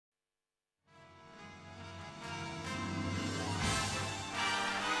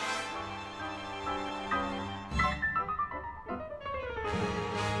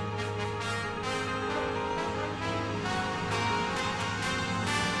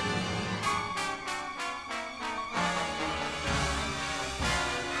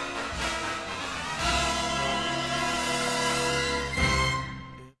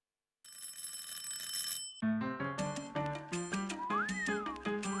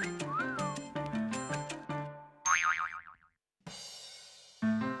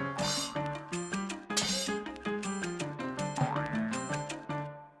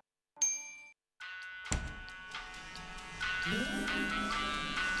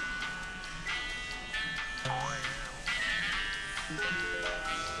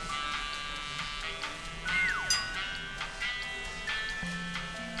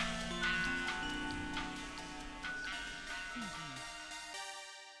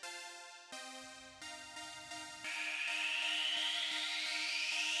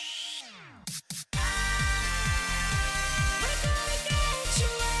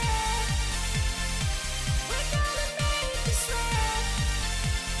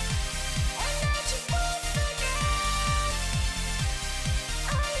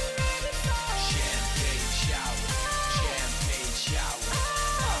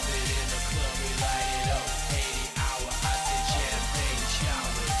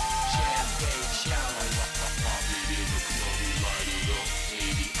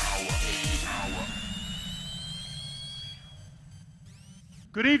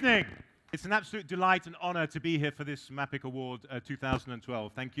Good evening. It's an absolute delight and honor to be here for this MAPIC Award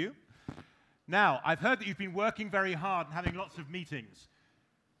 2012. Thank you. Now, I've heard that you've been working very hard and having lots of meetings.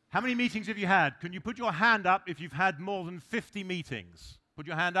 How many meetings have you had? Can you put your hand up if you've had more than 50 meetings? Put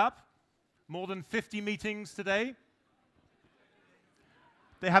your hand up. More than 50 meetings today?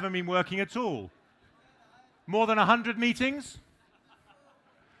 They haven't been working at all. More than 100 meetings?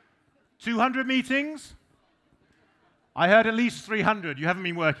 200 meetings? I heard at least 300. You haven't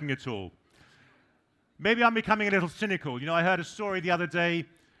been working at all. Maybe I'm becoming a little cynical. You know, I heard a story the other day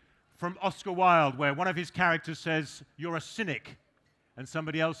from Oscar Wilde where one of his characters says, "You're a cynic." And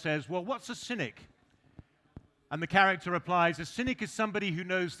somebody else says, "Well, what's a cynic?" And the character replies, "A cynic is somebody who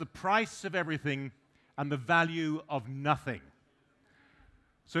knows the price of everything and the value of nothing."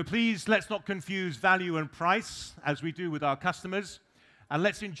 So please, let's not confuse value and price as we do with our customers. And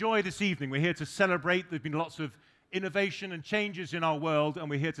let's enjoy this evening. We're here to celebrate. There's been lots of innovation and changes in our world, and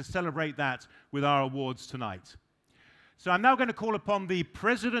we're here to celebrate that with our awards tonight. So I'm now going to call upon the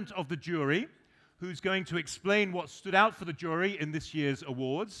president of the jury, who's going to explain what stood out for the jury in this year's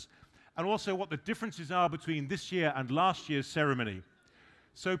awards, and also what the differences are between this year and last year's ceremony.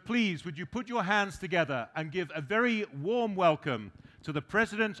 So please, would you put your hands together and give a very warm welcome to the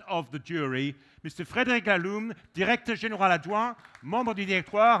president of the jury, Mr. Frédéric Laloum, directeur général adjoint, membre du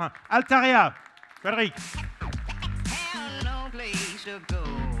directoire, Altaria. Frédéric.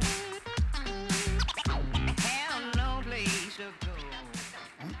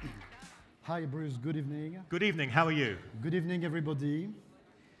 Hi, Bruce. Good evening. Good evening. How are you? Good evening, everybody.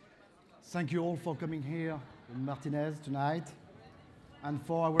 Thank you all for coming here in Martinez tonight, and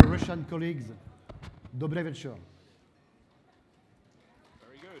for our Russian colleagues, Dobry вечер.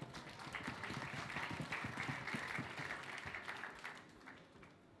 Very good.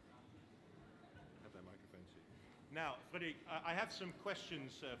 Have that microphone too. Now, Frédéric, I have some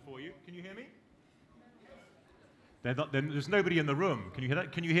questions for you. Can you hear me? There's nobody in the room. Can you hear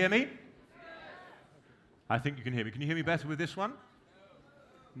that? Can you hear me? I think you can hear me. Can you hear me better with this one?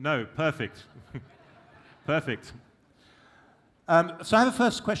 No, perfect. Perfect. So I have a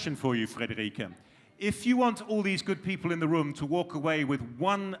first question for you, Frédéric. If you want all these good people in the room to walk away with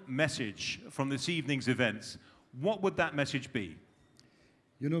one message from this evening's events, what would that message be?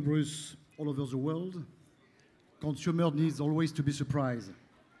 You know, Bruce, all over the world, consumer needs always to be surprised.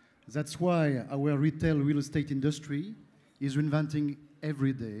 That's why our retail real estate industry is reinventing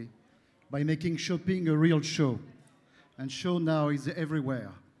every day by making shopping a real show. And show now is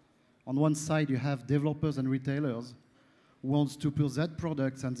everywhere. On one side, you have developers and retailers who want to put their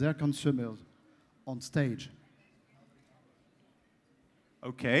products and their consumers on stage.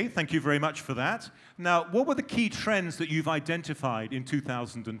 Okay, thank you very much for that. Now, what were the key trends that you've identified in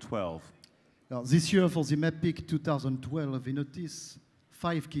 2012? Now, this year for the MAPIC 2012, we noticed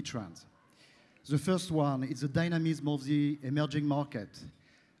 5 key trends. The first one is the dynamism of the emerging market,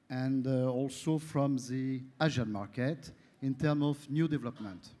 and also from the Asian market in terms of new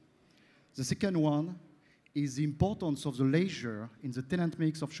development. The second one is the importance of the leisure in the tenant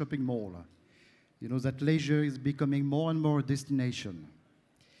mix of shopping mall. You know that leisure is becoming more and more a destination.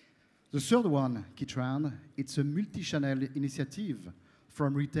 The third one, key trend, it's a multi-channel initiative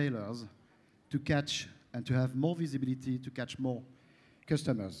from retailers to catch and to have more visibility, to catch more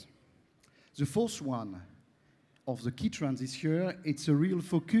customers. The fourth one of the key trends this year, it's a real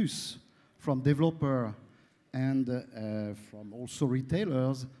focus from developer and from also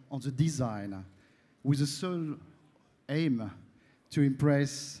retailers on the design with the sole aim to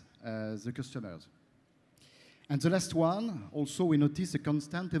impress the customers. And the last one, also we notice a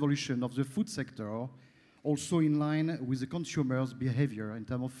constant evolution of the food sector, also in line with the consumer's behavior in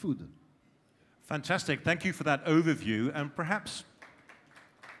terms of food. Fantastic. Thank you for that overview. And perhaps,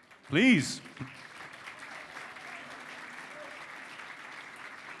 please.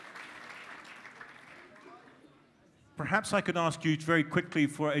 Perhaps I could ask you very quickly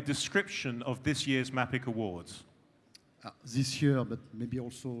for a description of this year's MAPIC Awards. This year, but maybe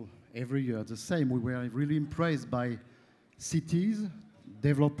also every year, the same. We were really impressed by cities,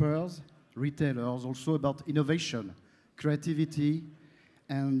 developers, retailers, also about innovation, creativity,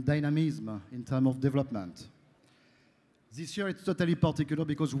 and dynamism in terms of development. This year it's totally particular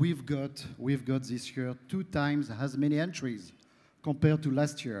because we've got this year 2 times as many entries compared to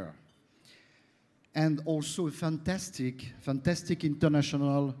last year. And also a fantastic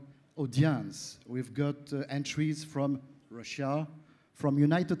international audience. We've got entries from Russia, from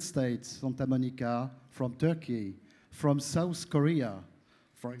United States, Santa Monica, from Turkey, from South Korea,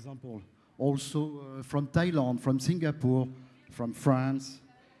 for example, also from Thailand, from Singapore, from France,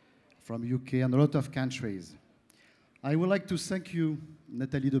 from UK, and a lot of countries. I would like to thank you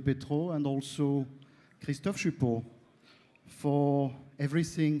Nathalie De Petro, and also Christophe Chupot for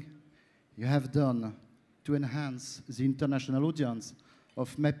everything you have done to enhance the international audience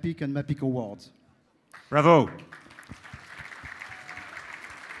of MAPIC and MAPIC Awards. Bravo.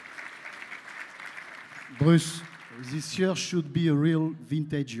 Bruce, this year should be a real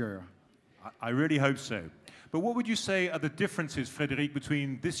vintage year. I really hope so. But what would you say are the differences, Frédéric,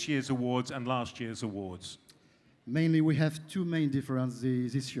 between this year's awards and last year's awards? Mainly, we have two main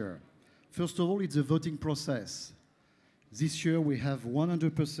differences this year. First of all, it's the voting process. This year, we have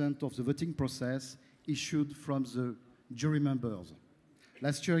 100% of the voting process issued from the jury members.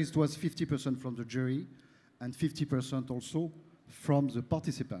 Last year, it was 50% from the jury and 50% also from the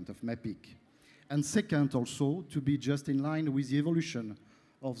participant of MAPIC. And second, also, to be just in line with the evolution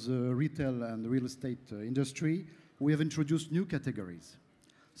of the retail and real estate industry, we have introduced new categories,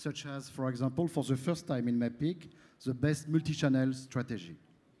 such as, for example, for the first time in MAPIC, the best multi-channel strategy.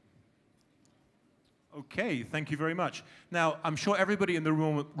 Okay, thank you very much. Now, I'm sure everybody in the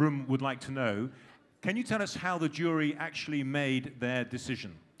room would like to know, can you tell us how the jury actually made their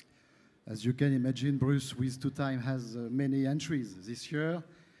decision? As you can imagine, Bruce, with 2Time has many entries this year.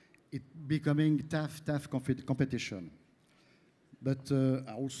 It's becoming tough competition. But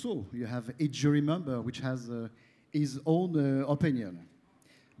also, you have each jury member which has his own opinion.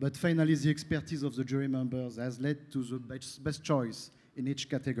 But finally, the expertise of the jury members has led to the best choice in each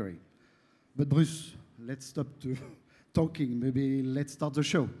category. But Bruce, let's stop to talking. Maybe let's start the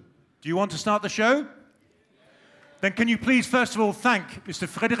show. Do you want to start the show? Then can you please, first of all, thank Mr.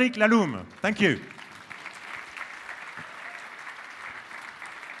 Frédéric Laloum. Thank you.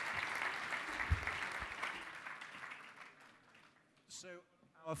 So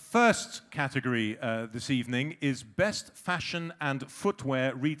our first category this evening is Best Fashion and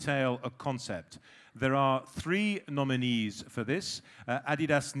Footwear Retail Concept. There are 3 nominees for this,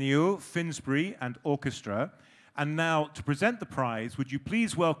 Adidas Neo, Finsbury and Orchestra. And now, to present the prize, would you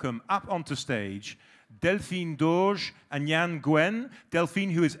please welcome up onto stage Delphine Dorge and Yan Guen.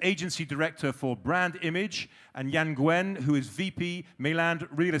 Delphine, who is Agency Director for Brand Image, and Yan Guen, who is VP Mainland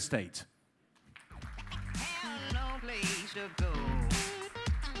Real Estate.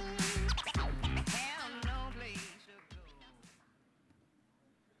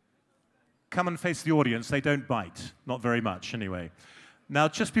 Come and face the audience. They don't bite. Not very much, anyway. Now,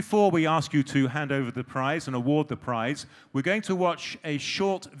 just before we ask you to hand over the prize and award the prize, we're going to watch a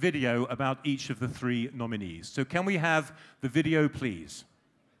short video about each of the 3 nominees. So can we have the video, please?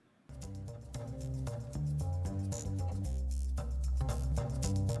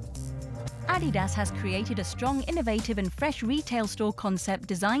 Adidas has created a strong, innovative and fresh retail store concept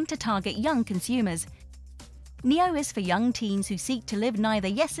designed to target young consumers. Neo is for young teens who seek to live neither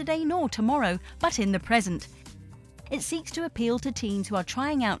yesterday nor tomorrow, but in the present. It seeks to appeal to teens who are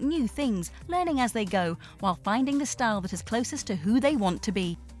trying out new things, learning as they go, while finding the style that is closest to who they want to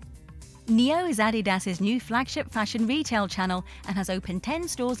be. Neo is Adidas's new flagship fashion retail channel and has opened 10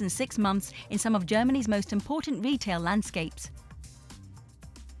 stores in 6 months in some of Germany's most important retail landscapes.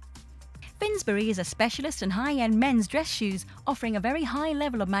 Finsbury is a specialist in high-end men's dress shoes, offering a very high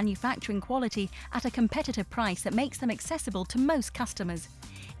level of manufacturing quality at a competitive price that makes them accessible to most customers.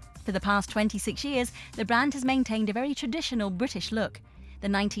 For the past 26 years, the brand has maintained a very traditional British look. The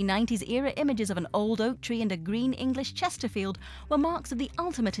 1990s era images of an old oak tree and a green English Chesterfield were marks of the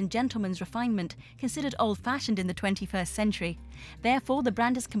ultimate in gentleman's refinement, considered old-fashioned in the 21st century. Therefore, the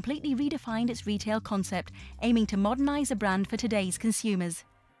brand has completely redefined its retail concept, aiming to modernize the brand for today's consumers.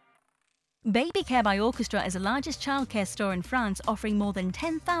 Baby Care by Orchestra is the largest childcare store in France, offering more than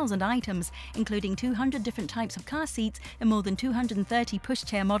 10,000 items, including 200 different types of car seats and more than 230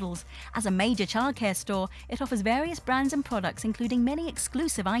 pushchair models. As a major childcare store, it offers various brands and products, including many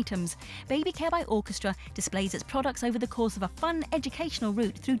exclusive items. Baby Care by Orchestra displays its products over the course of a fun, educational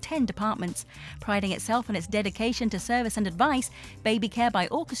route through 10 departments. Priding itself on its dedication to service and advice, Baby Care by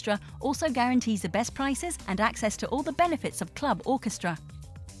Orchestra also guarantees the best prices and access to all the benefits of Club Orchestra.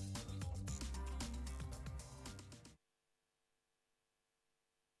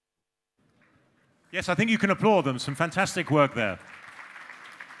 Yes, I think you can applaud them. Some fantastic work there.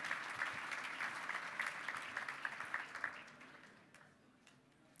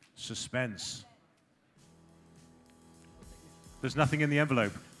 Suspense. There's nothing in the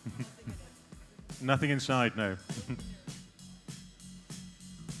envelope. Nothing inside, no.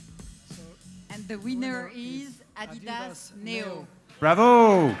 And the winner is Adidas Neo.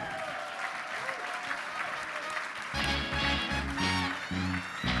 Bravo!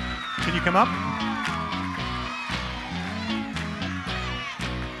 Can you come up?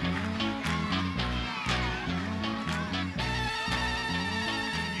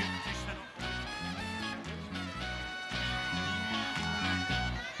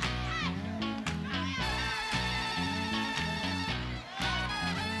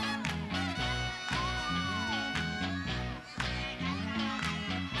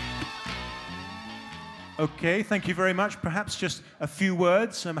 Okay, thank you very much. Perhaps just a few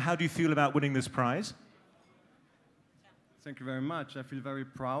words. How do you feel about winning this prize? Thank you very much. I feel very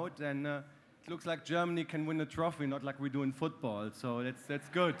proud, and it looks like Germany can win a trophy, not like we do in football. So that's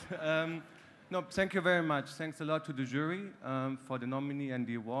good. No, thank you very much. Thanks a lot to the jury for the nominee and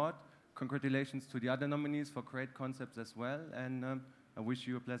the award. Congratulations to the other nominees for great concepts as well, and I wish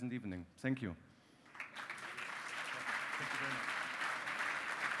you a pleasant evening. Thank you.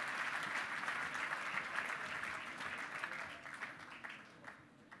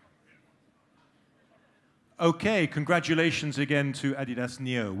 Okay, congratulations again to Adidas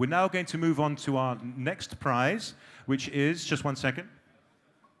Neo. We're now going to move on to our next prize, which is, just one second,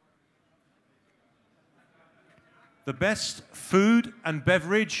 the best food and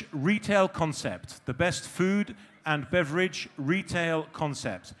beverage retail concept. The best food and beverage retail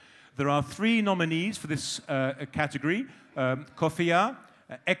concept. There are 3 nominees for this category, Coffea,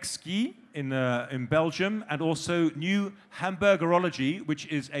 Exki in Belgium, and also New Hamburgerology, which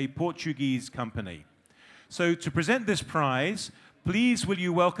is a Portuguese company. So to present this prize, please will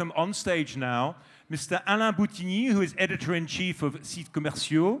you welcome on stage now Mr. Alain Boutigny, who is editor-in-chief of Sites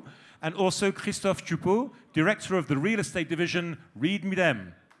Commerciaux, and also Christophe Chupot, director of the real estate division, Reed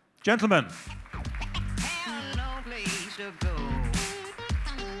Midem. Gentlemen.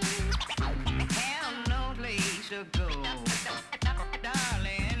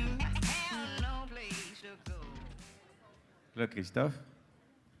 Hello, Christophe.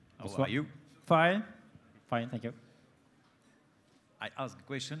 How are you? Fine. Fine, thank you. I asked a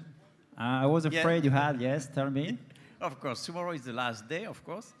question. I was afraid you had, yes, tell me. Of course, tomorrow is the last day, of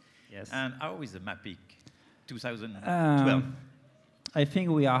course. Yes. And how is the MAPIC 2012? I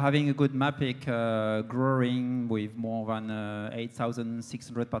think we are having a good MAPIC, growing with more than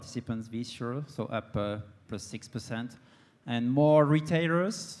 8,600 participants this year, so up plus 6%. And more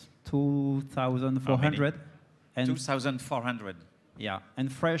retailers, 2,400. 2,400. Yeah,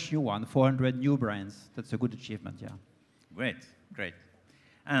 and fresh new one, 400 new brands. That's a good achievement, yeah. Great, great.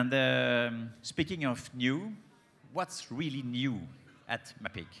 And speaking of new, what's really new at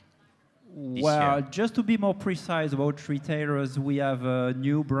MAPIC? Well, just to be more precise about retailers, we have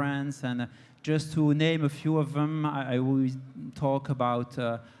new brands, and just to name a few of them, I will talk about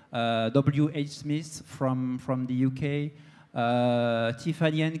W.H. Smith from the UK,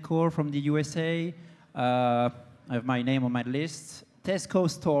 Tiffany & Co. from the USA, I have my name on my list, Tesco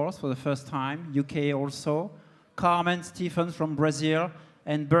stores for the first time, UK also, Carmen Stephens from Brazil,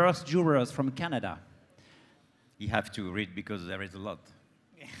 and Burst Jewelers from Canada. You have to read because there is a lot.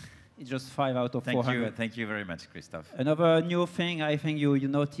 It's just 5 out of 400. Thank you very much, Christophe. Another new thing, I think you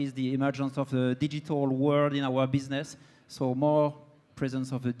notice the emergence of the digital world in our business. So more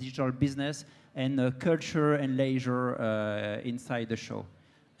presence of the digital business and culture and leisure inside the show.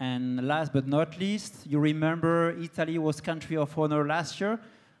 And last but not least, you remember Italy was country of honor last year.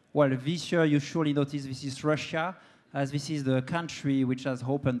 Well, this year you surely notice this is Russia, as this is the country which has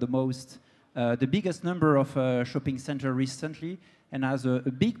opened the most, the biggest number of shopping centers recently, and has a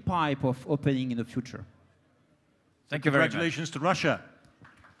big pipe of opening in the future. Thank you very much. Congratulations to Russia.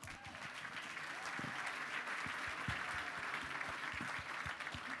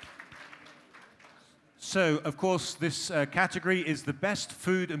 So, of course, this category is the best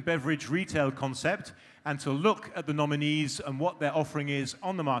food and beverage retail concept. And to look at the nominees and what their offering is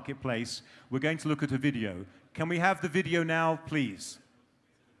on the marketplace, we're going to look at a video. Can we have the video now, please?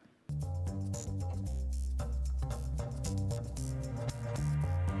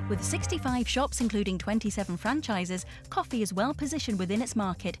 With 65 shops, including 27 franchises, coffee is well positioned within its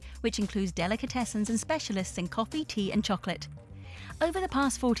market, which includes delicatessens and specialists in coffee, tea and chocolate. Over the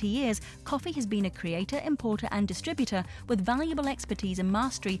past 40 years, coffee has been a creator, importer and distributor with valuable expertise and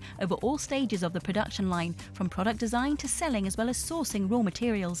mastery over all stages of the production line, from product design to selling as well as sourcing raw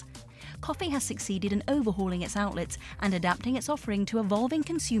materials. Coffee has succeeded in overhauling its outlets and adapting its offering to evolving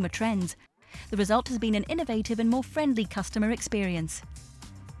consumer trends. The result has been an innovative and more friendly customer experience.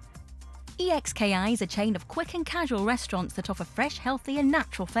 EXKI is a chain of quick and casual restaurants that offer fresh, healthy and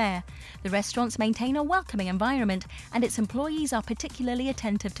natural fare. The restaurants maintain a welcoming environment and its employees are particularly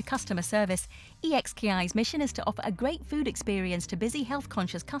attentive to customer service. EXKI's mission is to offer a great food experience to busy,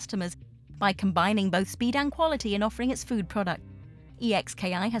 health-conscious customers by combining both speed and quality in offering its food product.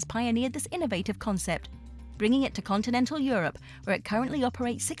 EXKI has pioneered this innovative concept, bringing it to continental Europe, where it currently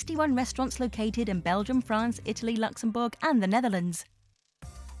operates 61 restaurants located in Belgium, France, Italy, Luxembourg and the Netherlands.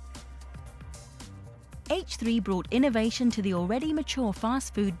 H3 brought innovation to the already mature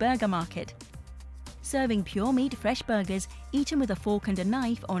fast food burger market. Serving pure meat fresh burgers eaten with a fork and a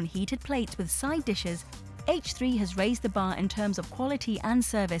knife on heated plates with side dishes, H3 has raised the bar in terms of quality and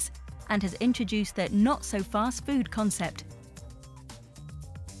service and has introduced the not-so-fast food concept.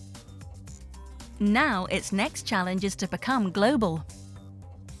 Now its next challenge is to become global.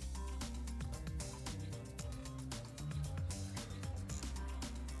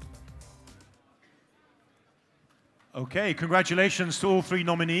 Okay, congratulations to all three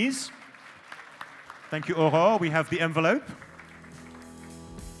nominees. Thank you, Aurore. We have the envelope.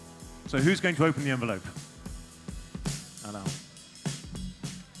 So who's going to open the envelope? Alain.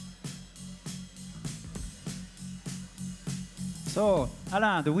 So,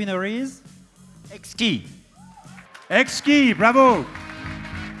 Alain, the winner is? Exquis. Exquis, bravo!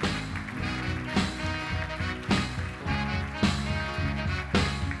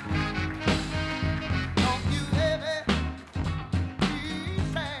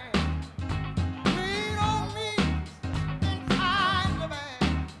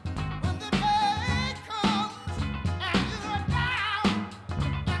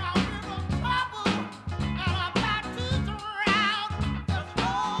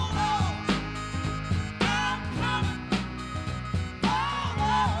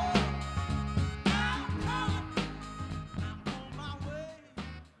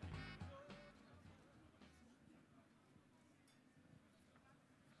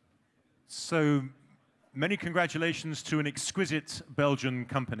 So, many congratulations to an exquisite Belgian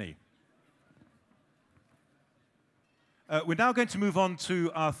company. We're now going to move on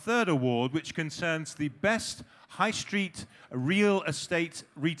to our third award, which concerns the best high street real estate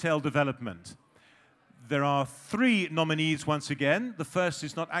retail development. There are three nominees once again. The first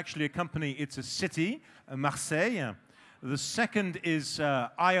is not actually a company, it's a city, Marseille. The second is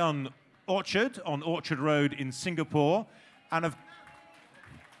Ion Orchard on Orchard Road in Singapore. And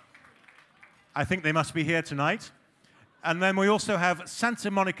I think they must be here tonight. And then we also have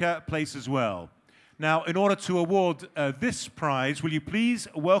Santa Monica Place as well. Now, in order to award this prize, will you please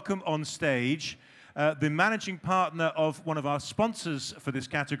welcome on stage the managing partner of one of our sponsors for this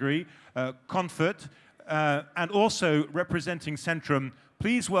category, Comfort, and also representing Centrum,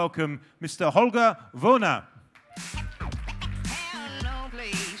 please welcome Mr. Holger Wona.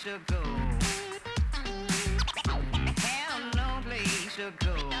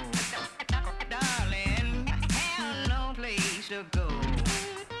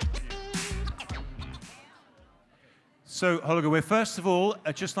 So, Holger, we're first of all,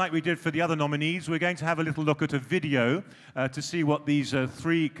 just like we did for the other nominees, we're going to have a little look at a video to see what these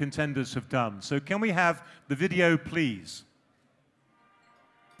three contenders have done. So can we have the video, please?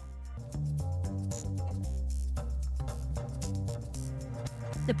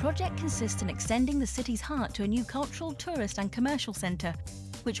 The project consists in extending the city's heart to a new cultural, tourist and commercial centre,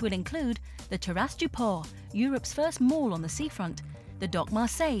 which will include the Terrasse du Port, Europe's first mall on the seafront, the Dock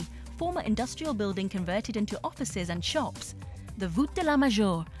Marseille, former industrial building converted into offices and shops, the Voûte de la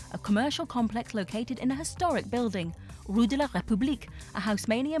Major, a commercial complex located in a historic building, Rue de la République, a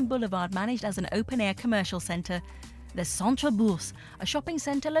Haussmannian boulevard managed as an open-air commercial centre, the Centre Bourse, a shopping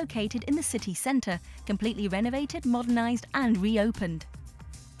centre located in the city centre, completely renovated, modernised and reopened.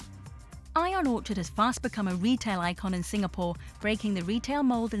 Ion Orchard has fast become a retail icon in Singapore, breaking the retail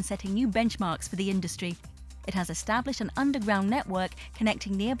mould and setting new benchmarks for the industry. It has established an underground network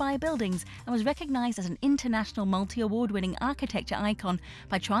connecting nearby buildings and was recognised as an international multi-award-winning architecture icon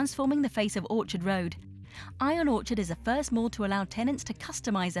by transforming the face of Orchard Road. Ion Orchard is the first mall to allow tenants to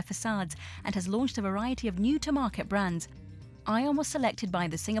customise their facades and has launched a variety of new-to-market brands. Ion was selected by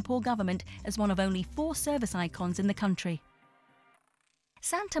the Singapore government as one of only 4 service icons in the country.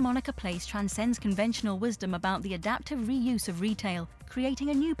 Santa Monica Place transcends conventional wisdom about the adaptive reuse of retail,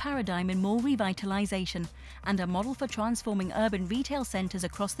 creating a new paradigm in mall revitalization, and a model for transforming urban retail centers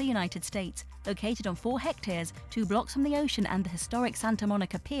across the United States. Located on 4 hectares, 2 blocks from the ocean and the historic Santa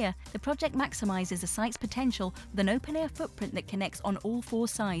Monica Pier, the project maximizes the site's potential with an open-air footprint that connects on all 4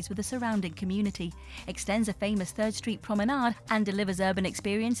 sides with the surrounding community, extends a famous 3rd Street promenade, and delivers urban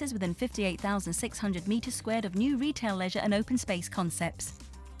experiences within 58,600 meters squared of new retail, leisure and open space concepts.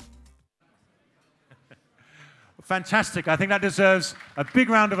 Fantastic. I think that deserves a big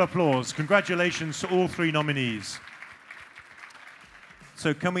round of applause. Congratulations to all 3 nominees.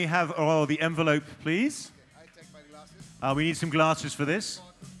 So can we have the envelope, please? I take my glasses. We need some glasses for this.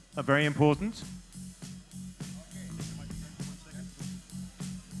 Very important.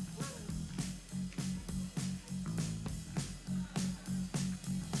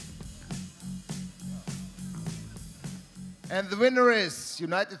 And the winner is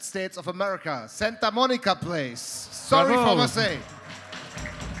United States of America, Santa Monica Place. Sorry for Marseille.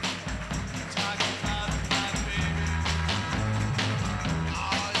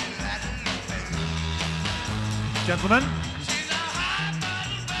 Gentlemen.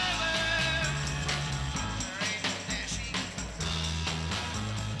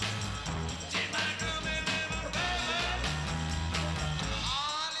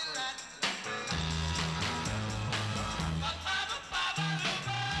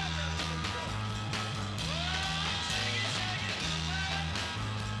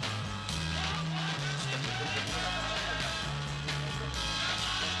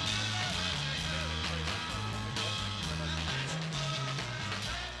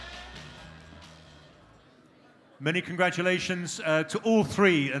 Many congratulations to all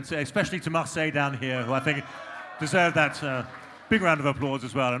three, and especially to Marseille down here, who I think deserve that big round of applause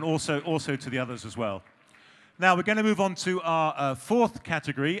as well, and also to the others as well. Now we're going to move on to our fourth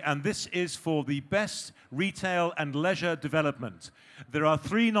category, and this is for the Best Retail and Leisure Development. There are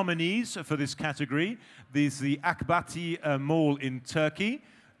three nominees for this category. There's the Akbati Mall in Turkey,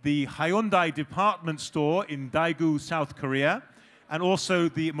 the Hyundai Department Store in Daegu, South Korea, and also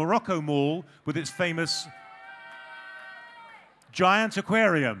the Morocco Mall with its famous giant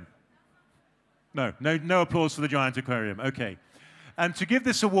aquarium. No applause for the giant aquarium. Okay. And to give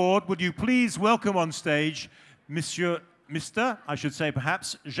this award, would you please welcome on stage Mr. I should say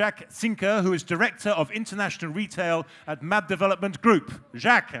perhaps, Jacques Zinker, who is Director of International Retail at MAP Development Group.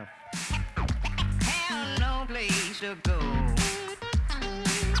 Jacques. Have no place to go.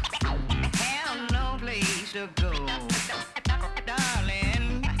 Have no place to go.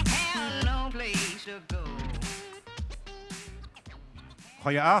 Darling, have no place to go.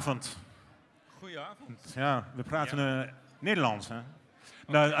 Goedenavond. Goedenavond. Ja, we praten Nederlands, hè?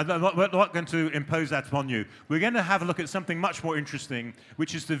 No, we're not going to impose that upon you. We're going to have a look at something much more interesting,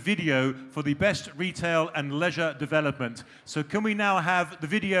 which is the video for the Best Retail and Leisure Development. So can we now have the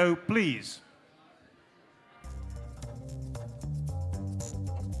video, please?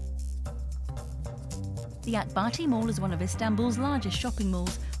 The Akbati Mall is one of Istanbul's largest shopping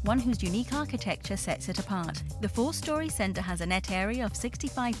malls, one whose unique architecture sets it apart. The four-storey centre has a net area of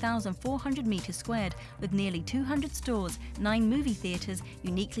 65,400 metres squared, with nearly 200 stores, 9 movie theatres,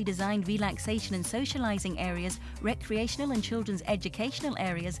 uniquely designed relaxation and socialising areas, recreational and children's educational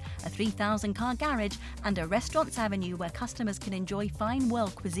areas, a 3,000-car garage, and a restaurants avenue where customers can enjoy fine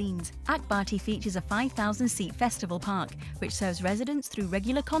world cuisines. Akbati features a 5,000-seat festival park, which serves residents through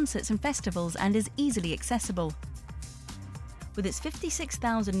regular concerts and festivals and is easily accessible. With its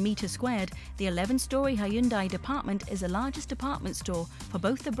 56,000 metres squared, the 11-storey Hyundai department is the largest department store for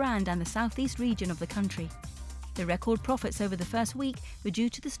both the brand and the southeast region of the country. The record profits over the first week were due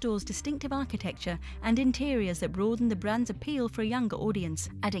to the store's distinctive architecture and interiors that broadened the brand's appeal for a younger audience.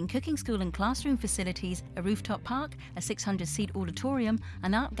 Adding cooking school and classroom facilities, a rooftop park, a 600-seat auditorium,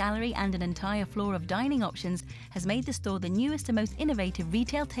 an art gallery and an entire floor of dining options has made the store the newest and most innovative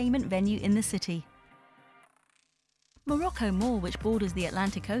retailtainment venue in the city. Morocco Mall, which borders the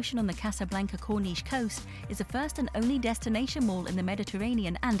Atlantic Ocean on the Casablanca Corniche coast, is the first and only destination mall in the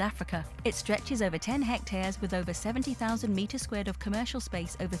Mediterranean and Africa. It stretches over 10 hectares with over 70,000 metres squared of commercial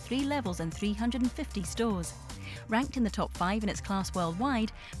space over 3 levels and 350 stores. Ranked in the top 5 in its class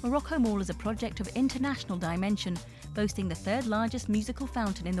worldwide, Morocco Mall is a project of international dimension, boasting the 3rd largest musical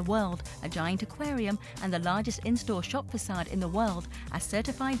fountain in the world, a giant aquarium, and the largest in-store shop facade in the world, as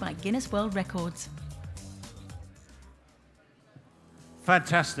certified by Guinness World Records.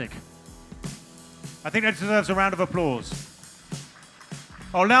 Fantastic. I think that deserves a round of applause.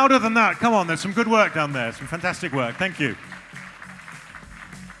 Oh, louder than that. Come on, there's some good work down there. Some fantastic work. Thank you.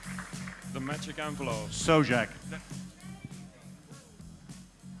 The magic envelope. So, Jacques.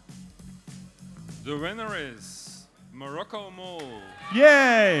 The winner is Morocco Mall.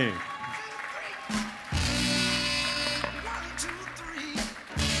 Yay!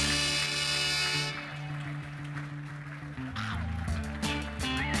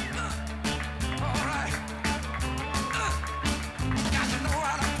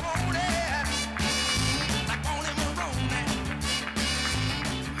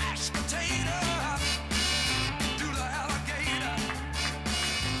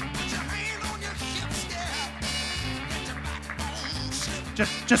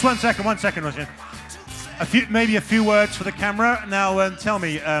 Just 1 second, 1 second, Roger. Maybe a few words for the camera. Now, tell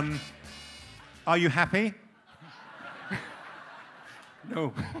me, are you happy?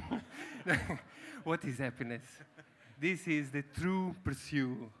 No. What is happiness? This is the true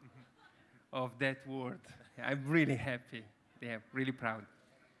pursuit of that word. I'm really happy. Yeah, really proud.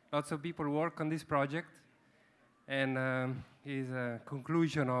 Lots of people work on this project, and is a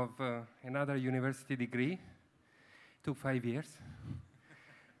conclusion of another university degree. Took 5 years.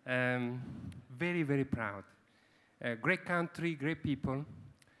 Very, very proud. Great country, great people.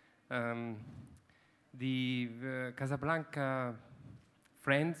 The Casablanca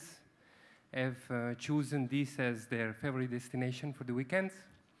friends have chosen this as their favorite destination for the weekends.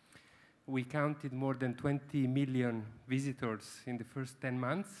 We counted more than 20 million visitors in the first 10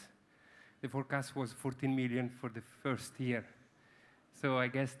 months. The forecast was 14 million for the first year. So I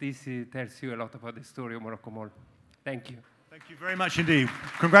guess this tells you a lot about the story of Morocco Mall. Thank you. Thank you very much indeed.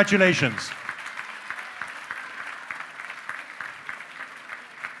 Congratulations.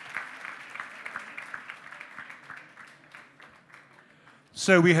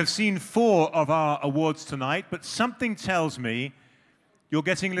 So we have seen 4 of our awards tonight, but something tells me you're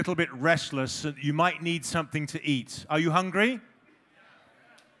getting a little bit restless and you might need something to eat. Are you hungry?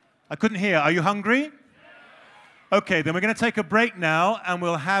 I couldn't hear. Are you hungry? Okay, then we're going to take a break now and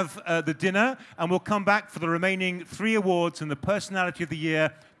we'll have the dinner and we'll come back for the remaining 3 awards and the Personality of the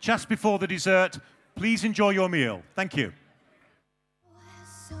Year just before the dessert. Please enjoy your meal. Thank you.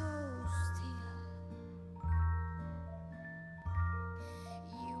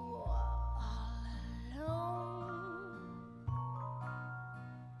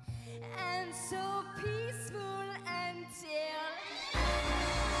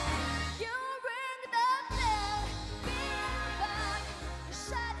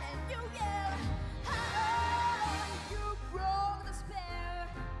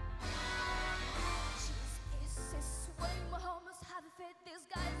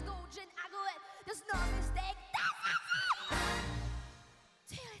 There's no mistake.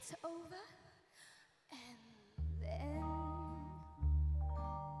 Till it's over, and then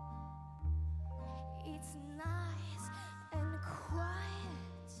it's nice and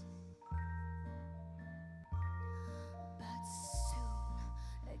quiet, but soon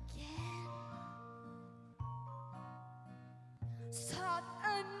again start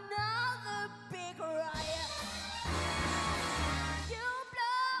another big riot.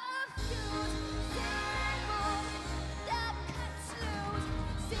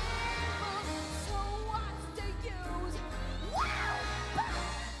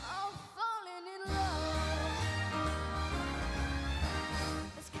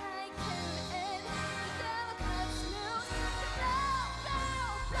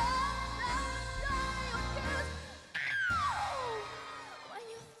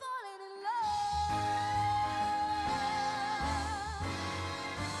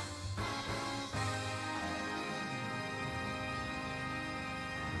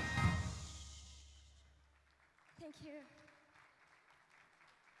 Thank you.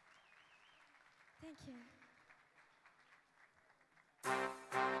 Thank you.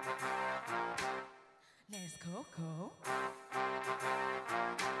 Let's go.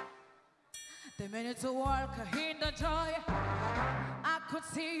 The minute to walk in the joy, I could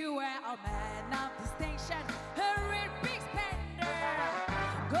see you were a man of distinction, a real big spender,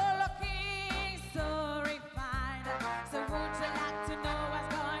 good looking, so refined. So would you like to know what's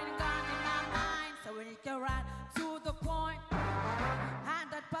going on in my mind? So we can run to the point, and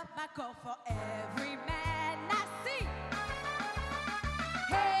that pop my call for every man I see.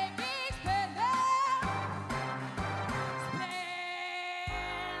 Hey, big spender,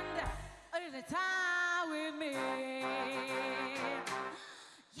 spend a little time with me.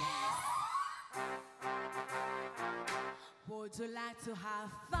 Yes. Would you like to have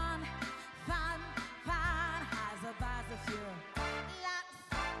fun? Has a buzz of you. Lots.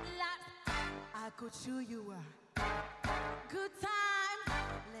 I could show you a good time.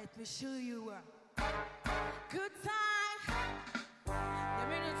 Let me show you a good time. The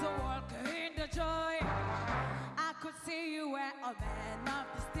minute to walk in the joy, I could see you were a man of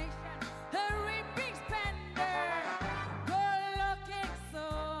distinction, a real big spender, good looking, so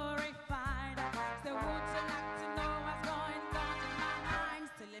refined. So would you like to know what's going on in my mind?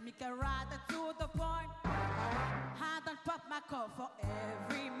 So let me get right to the point. I don't pop my call for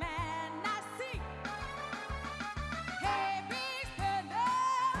every man I see. Hey, big spender.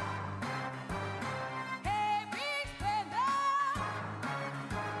 Hey, big spender.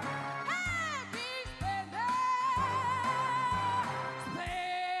 Hey, big spender.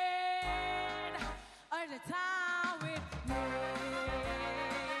 Spend all the time with me.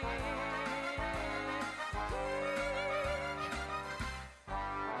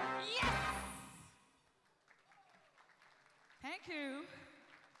 Yes. Thank you.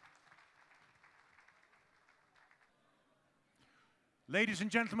 Ladies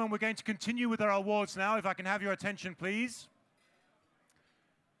and gentlemen, we're going to continue with our awards now. If I can have your attention, please.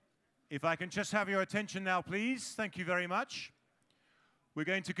 If I can just have your attention now, please. Thank you very much. We're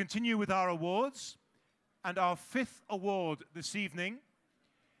going to continue with our awards. And our 5th award this evening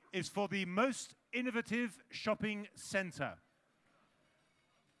is for the Most Innovative Shopping Centre.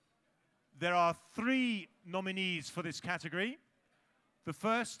 There are 3 nominees for this category. The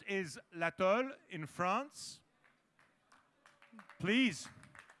first is L'Atoll in France. Please.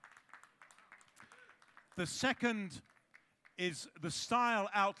 The second is the Style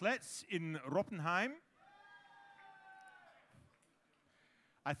Outlets in Roppenheim.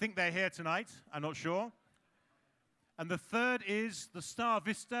 I think they're here tonight, I'm not sure. And the third is the Star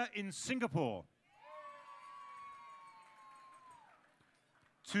Vista in Singapore.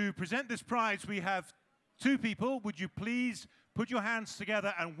 To present this prize, we have 2 people. Would you please put your hands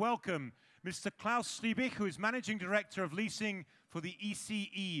together and welcome Mr. Klaus Stiebich, who is Managing Director of Leasing for the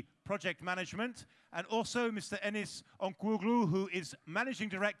ECE Project Management, and also Mr. Enis Onkluglu, who is Managing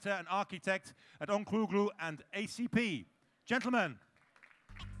Director and Architect at Onkluglu and ACP. Gentlemen.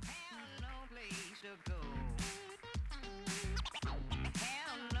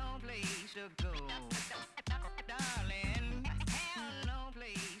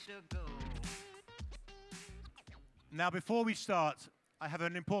 Now, before we start, I have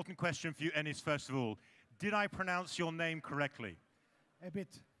an important question for you, Enis, first of all. Did I pronounce your name correctly? A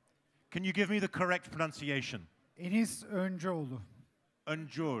bit. Can you give me the correct pronunciation? Enis Öncoğlu.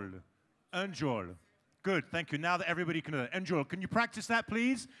 Öncoğlu. Öncoğlu. Good, thank you. Now that everybody can do it. Öncoğlu. Can you practice that,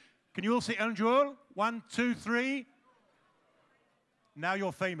 please? Can you all say Öncoğlu? 1, 2, 3. Now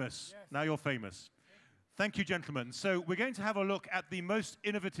you're famous. Yes. Now you're famous. Thank you, gentlemen. So we're going to have a look at the most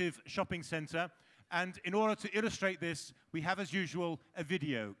innovative shopping center. And in order to illustrate this, we have, as usual, a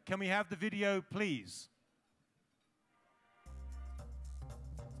video. Can we have the video, please?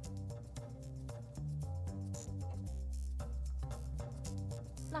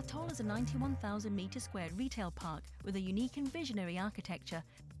 La Tolle is a 91,000-metre-squared retail park with a unique and visionary architecture,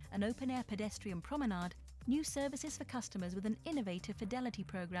 an open-air pedestrian promenade, new services for customers with an innovative fidelity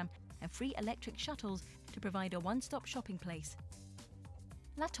programme and free electric shuttles to provide a one-stop shopping place.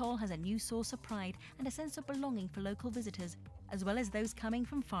 La Tolle has a new source of pride and a sense of belonging for local visitors, as well as those coming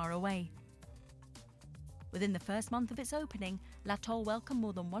from far away. Within the first month of its opening, La Tolle welcomed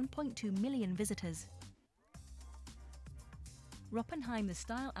more than 1.2 million visitors. Roppenheim The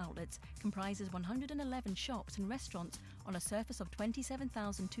Style Outlets comprises 111 shops and restaurants on a surface of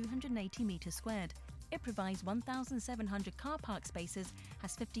 27,280 metres squared. It provides 1,700 car park spaces,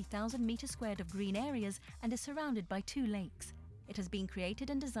 has 50,000 metres squared of green areas, and is surrounded by 2 lakes. It has been created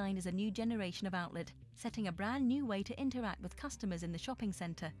and designed as a new generation of outlet, setting a brand new way to interact with customers in the shopping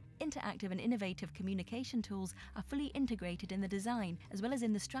centre. Interactive and innovative communication tools are fully integrated in the design, as well as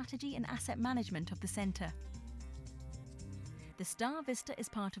in the strategy and asset management of the centre. The Star Vista is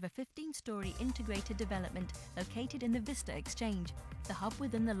part of a 15-storey integrated development located in the Vista Exchange. The hub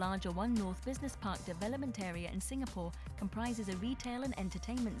within the larger One North Business Park development area in Singapore comprises a retail and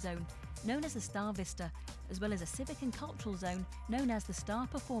entertainment zone, known as the Star Vista, as well as a civic and cultural zone known as the Star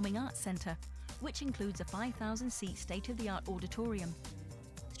Performing Arts Centre, which includes a 5,000-seat state-of-the-art auditorium.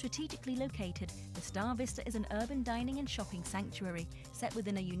 Strategically located, the Star Vista is an urban dining and shopping sanctuary set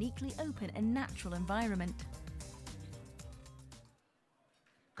within a uniquely open and natural environment.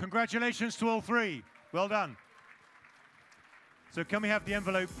 Congratulations to all three. Well done. So can we have the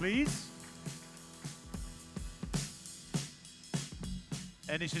envelope, please?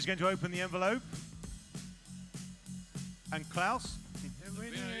 Enis is going to open the envelope. And Klaus? The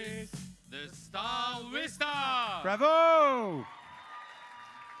winner is the Star Vista! Bravo!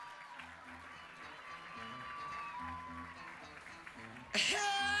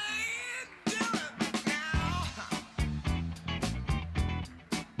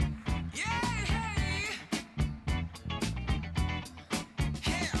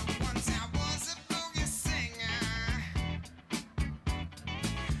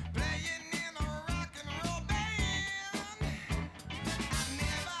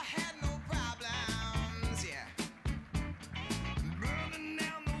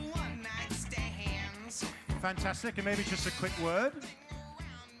 Fantastic, and maybe just a quick word.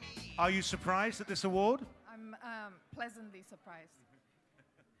 Are you surprised at this award? I'm pleasantly surprised.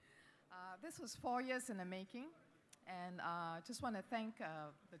 This was 4 years in the making, and I just want to thank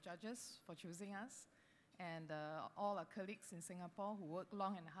the judges for choosing us, and all our colleagues in Singapore who worked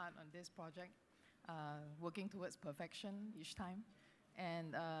long and hard on this project, working towards perfection each time,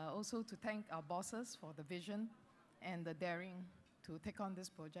 and also to thank our bosses for the vision and the daring to take on this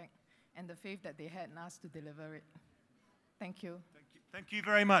project, and the faith that they had in us to deliver it. Thank you. Thank you. Thank you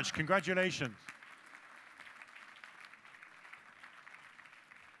very much. Congratulations.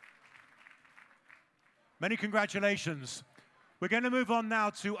 Many congratulations. We're going to move on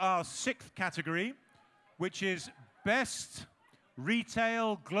now to our 6th category, which is Best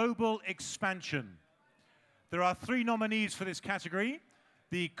Retail Global Expansion. There are 3 nominees for this category.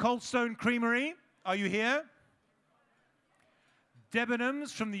 The Coldstone Creamery, are you here?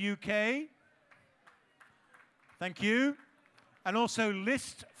 Debenhams from the UK. Thank you. And also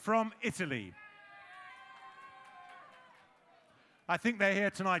List from Italy. I think they're here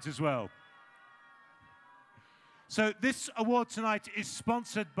tonight as well. So this award tonight is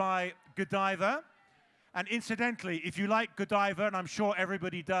sponsored by Godiva. And incidentally, if you like Godiva, and I'm sure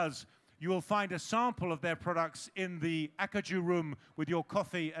everybody does, You will find a sample of their products in the Akaju room with your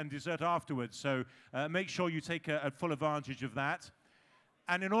coffee and dessert afterwards. So make sure you take a full advantage of that.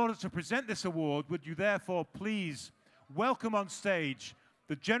 And in order to present this award, would you therefore please welcome on stage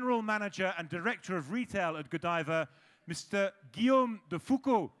the General Manager and Director of Retail at Godiva, Mr. Guillaume de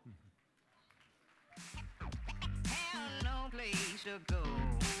Foucault.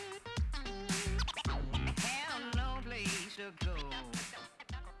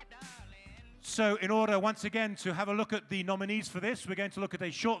 So in order, once again, to have a look at the nominees for this, we're going to look at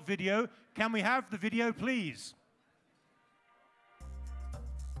a short video. Can we have the video, please?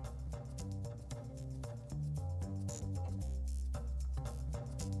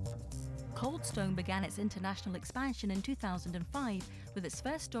 Cold Stone began its international expansion in 2005 with its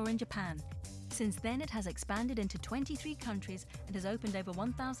first store in Japan. Since then, it has expanded into 23 countries and has opened over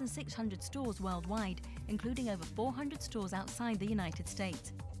 1,600 stores worldwide, including over 400 stores outside the United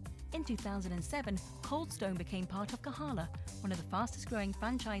States. In 2007, Cold Stone became part of Kahala, one of the fastest-growing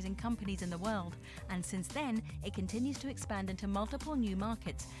franchising companies in the world, and since then, it continues to expand into multiple new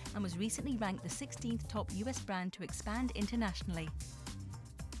markets and was recently ranked the 16th top US brand to expand internationally.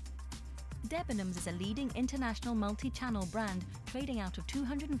 Debenhams is a leading international multi-channel brand trading out of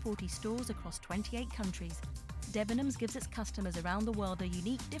 240 stores across 28 countries. Debenhams gives its customers around the world a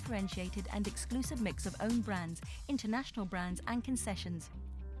unique, differentiated and exclusive mix of own brands, international brands and concessions.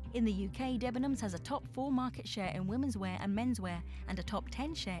 In the UK, Debenhams has a top 4 market share in women's wear and menswear and a top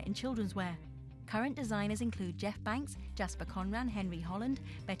 10 share in children's wear. Current designers include Jeff Banks, Jasper Conran, Henry Holland,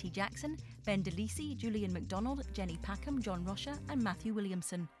 Betty Jackson, Ben DeLisi, Julian McDonald, Jenny Packham, John Rocha and Matthew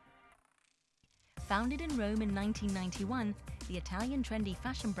Williamson. Founded in Rome in 1991, the Italian trendy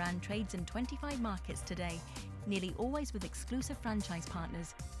fashion brand trades in 25 markets today, nearly always with exclusive franchise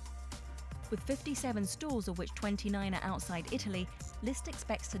partners. With 57 stores, of which 29 are outside Italy, List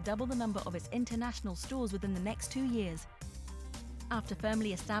expects to double the number of its international stores within the next 2 years. After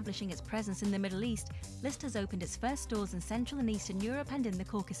firmly establishing its presence in the Middle East, List has opened its first stores in Central and Eastern Europe and in the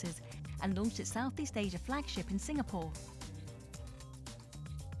Caucasus, and launched its Southeast Asia flagship in Singapore.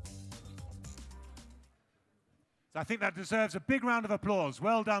 So I think that deserves a big round of applause.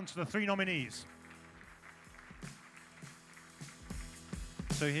 Well done to the 3 nominees.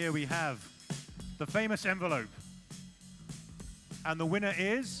 So here we have the famous envelope. And the winner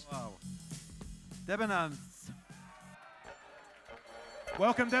is... Wow. Debenhams.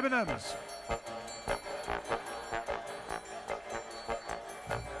 Welcome, Debenhams.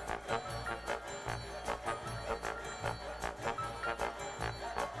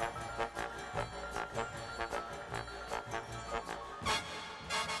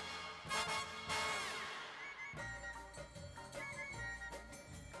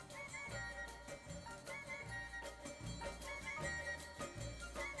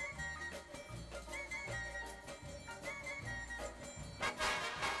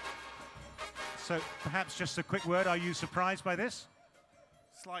 So perhaps just a quick word, are you surprised by this?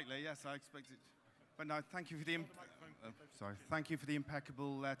 Slightly, yes, I expected. But no, thank you for the thank you for the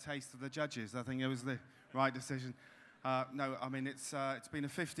impeccable taste of the judges. I think it was the right decision. No, I mean it's been a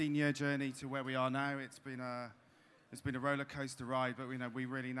 15-year journey to where we are now. It's been a roller coaster ride, but we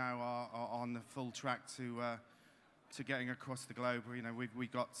really now are on the full track to getting across the globe.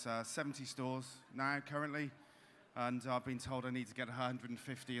 We've got 70 stores now currently. And I've been told I need to get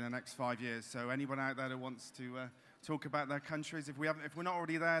 150 in the next 5 years. So anyone out there that wants to talk about their countries, if we're not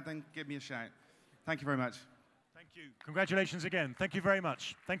already there, then give me a shout. Thank you very much. Thank you. Congratulations again. Thank you very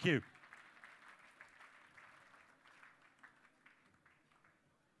much. Thank you.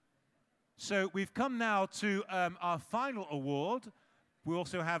 So we've come now to our final award. We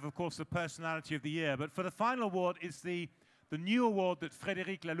also have, of course, the Personality of the Year. But for the final award is the new award that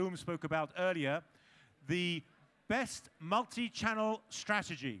Frédéric Laloum spoke about earlier, the Best Multi-Channel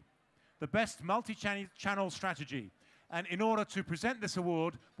Strategy. The Best Multi-Channel Strategy. And in order to present this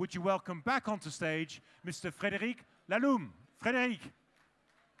award, would you welcome back onto stage Mr. Frédéric Laloum. Frédéric.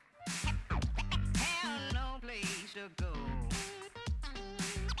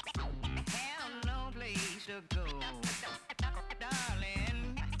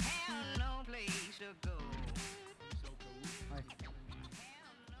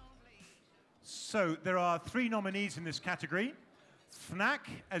 So there are 3 nominees in this category. Fnac,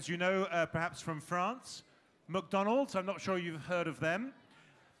 as you know, perhaps from France. McDonald's, I'm not sure you've heard of them.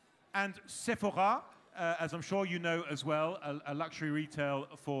 And Sephora, as I'm sure you know as well, a luxury retail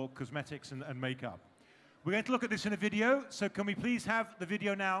for cosmetics and makeup. We're going to look at this in a video, so can we please have the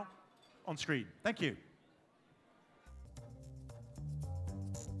video now on screen? Thank you.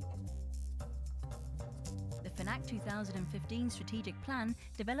 The Fnac FNAC 2015 strategic plan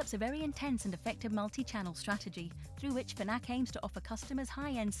develops a very intense and effective multi-channel strategy through which FNAC aims to offer customers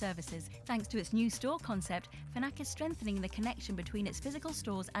high-end services. Thanks to its new store concept, FNAC is strengthening the connection between its physical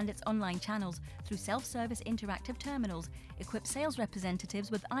stores and its online channels through self-service interactive terminals, equipped sales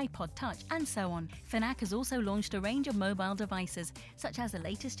representatives with iPod Touch, and so on. FNAC has also launched a range of mobile devices, such as the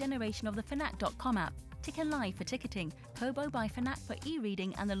latest generation of the FNAC.com app, Ticket Live for ticketing, Pobo by FNAC for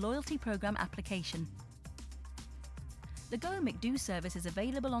e-reading, and the loyalty program application. The Go McDo service is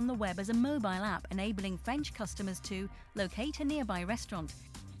available on the web as a mobile app, enabling French customers to locate a nearby restaurant,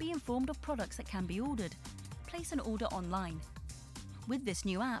 be informed of products that can be ordered, place an order online. With this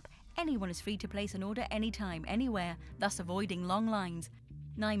new app, anyone is free to place an order anytime, anywhere, thus avoiding long lines.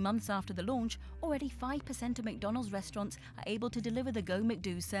 9 months after the launch, already 5% of McDonald's restaurants are able to deliver the Go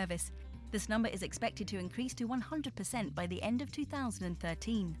McDo service. This number is expected to increase to 100% by the end of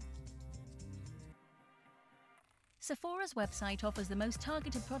 2013. Sephora's website offers the most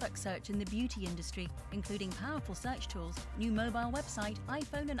targeted product search in the beauty industry, including powerful search tools, new mobile website,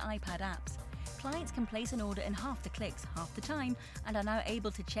 iPhone and iPad apps. Clients can place an order in half the clicks, half the time, and are now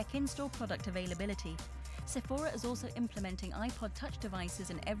able to check in-store product availability. Sephora is also implementing iPod Touch devices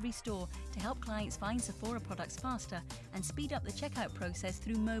in every store to help clients find Sephora products faster and speed up the checkout process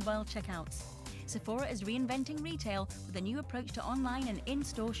through mobile checkouts. Sephora is reinventing retail with a new approach to online and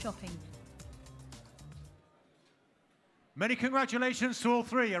in-store shopping. Many congratulations to all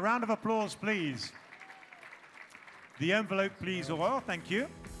three. A round of applause, please. The envelope, please, Aurore. Thank you.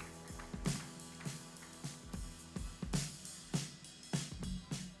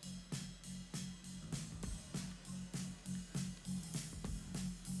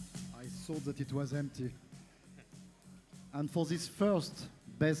 That it was empty. And for this first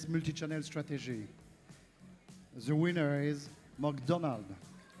best multi-channel strategy, the winner is McDonald's.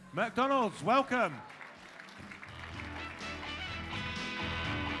 McDonald's, welcome.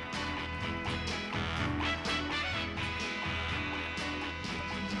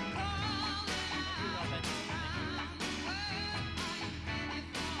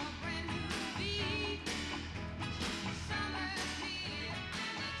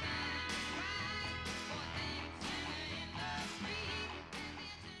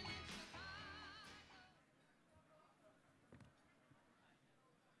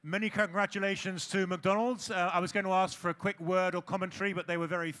 Many congratulations to McDonald's. I was going to ask for a quick word or commentary, but they were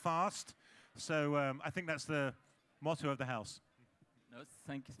very fast. So I think that's the motto of the house. No,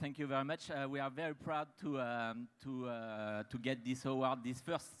 thank you very much. We are very proud to get this award, this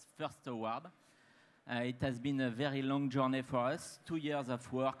first award. It has been a very long journey for us, 2 years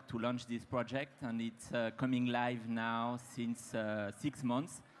of work to launch this project, and it's coming live now since 6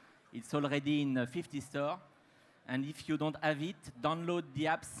 months. It's already in 50 stores. And if you don't have it, download the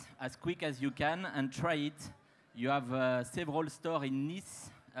apps as quick as you can and try it. You have several stores in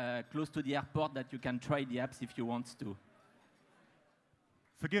Nice, close to the airport, that you can try the apps if you want to.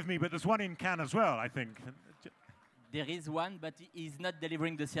 Forgive me, but there's one in Cannes as well, I think. There is one, but he's not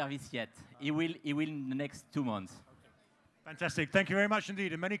delivering the service yet. He will in the next 2 months. Fantastic. Thank you very much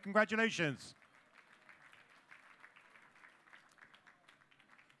indeed, and many congratulations.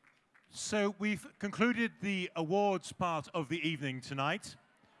 So we've concluded the awards part of the evening tonight,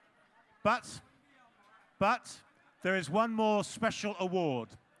 but there is one more special award,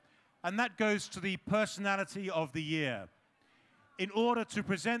 and that goes to the Personality of the Year. In order to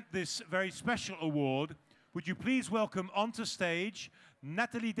present this very special award, would you please welcome onto stage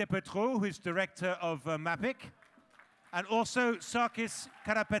Nathalie Despetro, who is director of MAPIC, and also Sarkis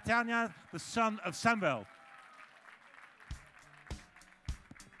Karapetania, the son of Samuel.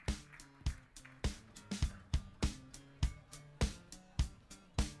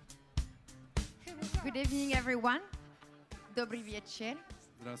 Good evening, everyone. Dobry wieczór.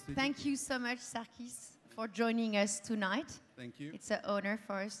 Thank you so much, Sarkis, for joining us tonight. Thank you. It's an honor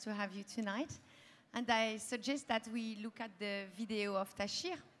for us to have you tonight. And I suggest that we look at the video of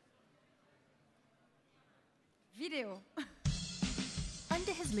Tashir. Video.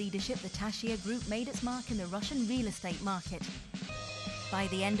 Under his leadership, the Tashir Group made its mark in the Russian real estate market. By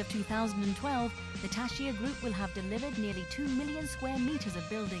the end of 2012, the Tashir Group will have delivered nearly 2 million square meters of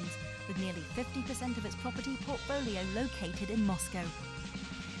buildings, with nearly 50% of its property portfolio located in Moscow.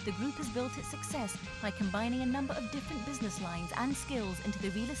 The group has built its success by combining a number of different business lines and skills into the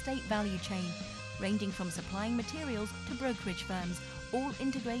real estate value chain, ranging from supplying materials to brokerage firms, all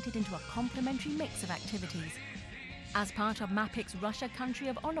integrated into a complementary mix of activities. As part of MAPIC's Russia Country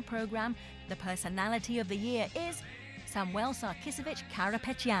of Honor program, the Personality of the Year is Samuel Sarkisovich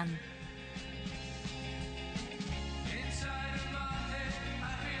Karapetyan.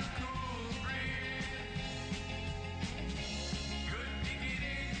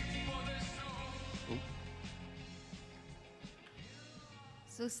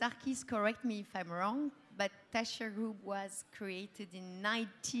 So Sarkis, correct me if I'm wrong, but Tasher Group was created in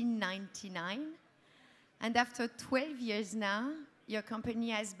 1999. And after 12 years now, your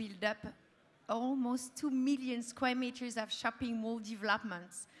company has built up almost 2 million square meters of shopping mall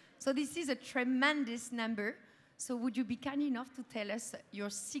developments. So this is a tremendous number. So would you be kind enough to tell us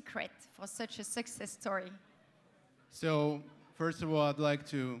your secret for such a success story? So first of all, I'd like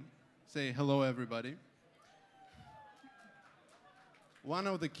to say hello, everybody. One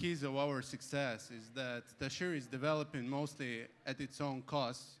of the keys of our success is that Tasher is developing mostly at its own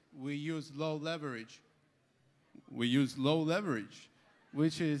cost. We use low leverage.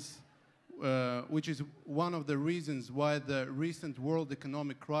 Which is one of the reasons why the recent world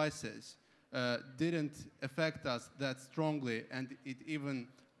economic crisis didn't affect us that strongly, and it even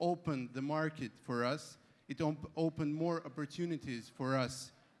opened the market for us. It opened more opportunities for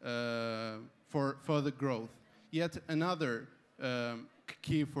us for further growth. Yet another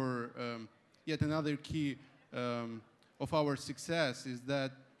key of our success is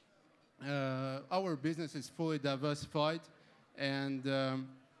that our business is fully diversified, and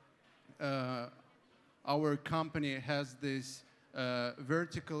our company has this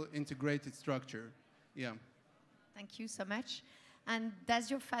vertical integrated structure. Yeah. Thank you so much. And does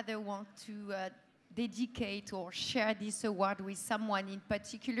your father want to dedicate or share this award with someone in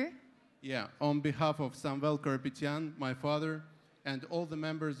particular? Yeah. On behalf of Samuel Karapetyan, my father, and all the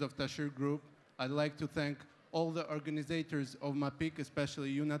members of Tasher Group, I'd like to thank all the organizers of MAPIC, especially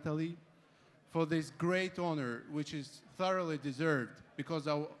you, Nathalie, for this great honor, which is thoroughly deserved because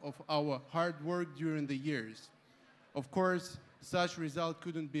of our hard work during the years. Of course, such result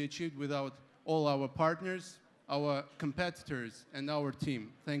couldn't be achieved without all our partners, our competitors, and our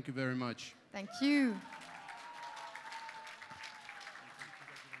team. Thank you very much. Thank you.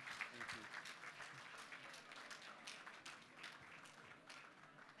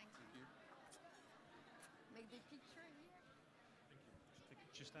 Make the picture here.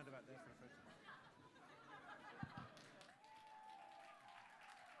 Just stand about there for a photo.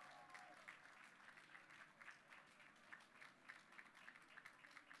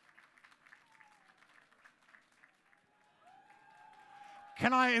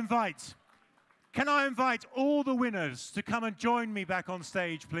 Can I invite all the winners to come and join me back on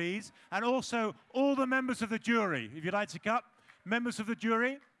stage, please? And also all the members of the jury, if you'd like to come. Members of the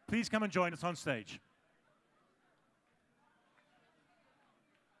jury, please come and join us on stage.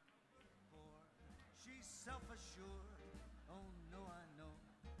 She's self-assured. Oh no, I know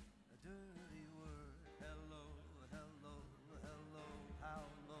a dirty word. Hello, hello, hello, how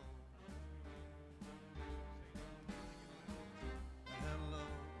low. Hello,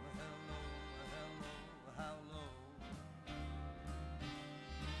 hello, hello, how low.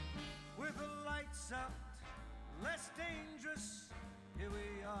 With the lights out, less dangerous. Here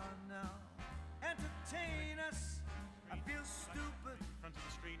we are now. Entertain us. I feel stupid. Front of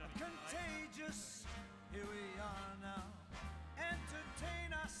the screen. Contagious. Here we are now.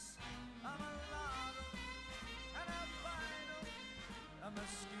 Entertain us. I'm a lotto, an albino, a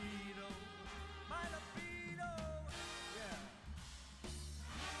mosquito, my libido. Yeah.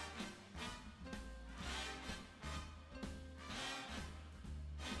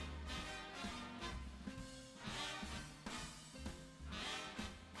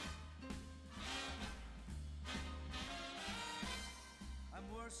 I'm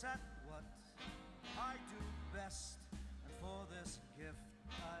worse at what I do best, and for this gift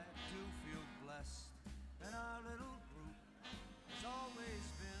I do feel blessed. And our little group has always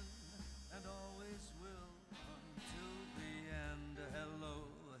been and always will until the end. Hello,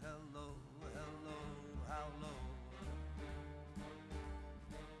 hello, hello, how low.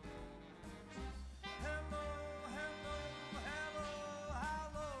 Hello, hello, hello, how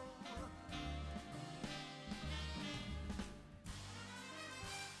low.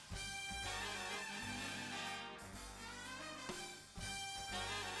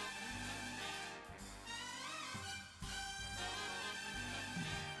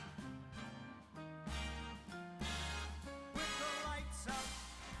 With the lights out,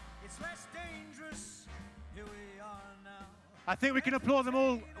 it's less dangerous. Here we are now. I think we can applaud them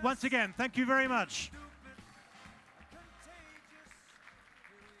all once again. Thank you very much.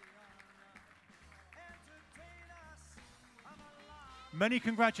 Many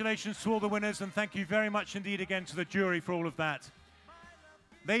congratulations to all the winners, and thank you very much indeed again to the jury for all of that.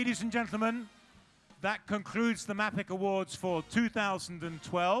 Ladies and gentlemen, that concludes the MAPIC Awards for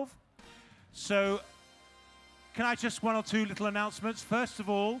 2012. So, can I just one or two little announcements? First of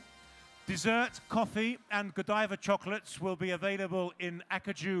all, dessert, coffee, and Godiva chocolates will be available in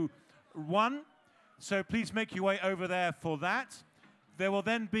Akaju 1. So please make your way over there for that. there will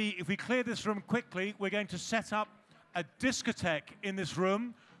then be, if we clear this room quickly, we're going to set up a discotheque in this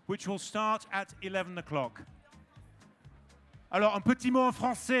room, which will start at 11 o'clock. Alors, un petit mot en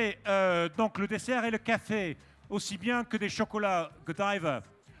français. Donc, le dessert et le café, aussi bien que des chocolats Godiva,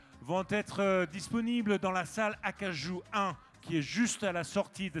 vont être disponibles dans la salle Acajou 1, qui est juste à la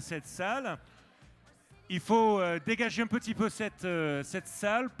sortie de cette salle. Il faut dégager un petit peu cette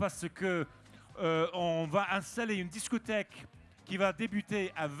salle parce que on va installer une discothèque qui va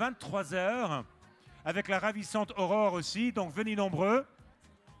débuter à 23 h avec la ravissante Aurore aussi. Donc, venez nombreux.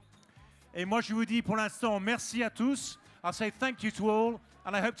 Et moi, je vous dis pour l'instant merci à tous. I'll say thank you to all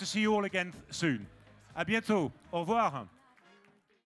and I hope to see you all again soon. À bientôt. Au revoir.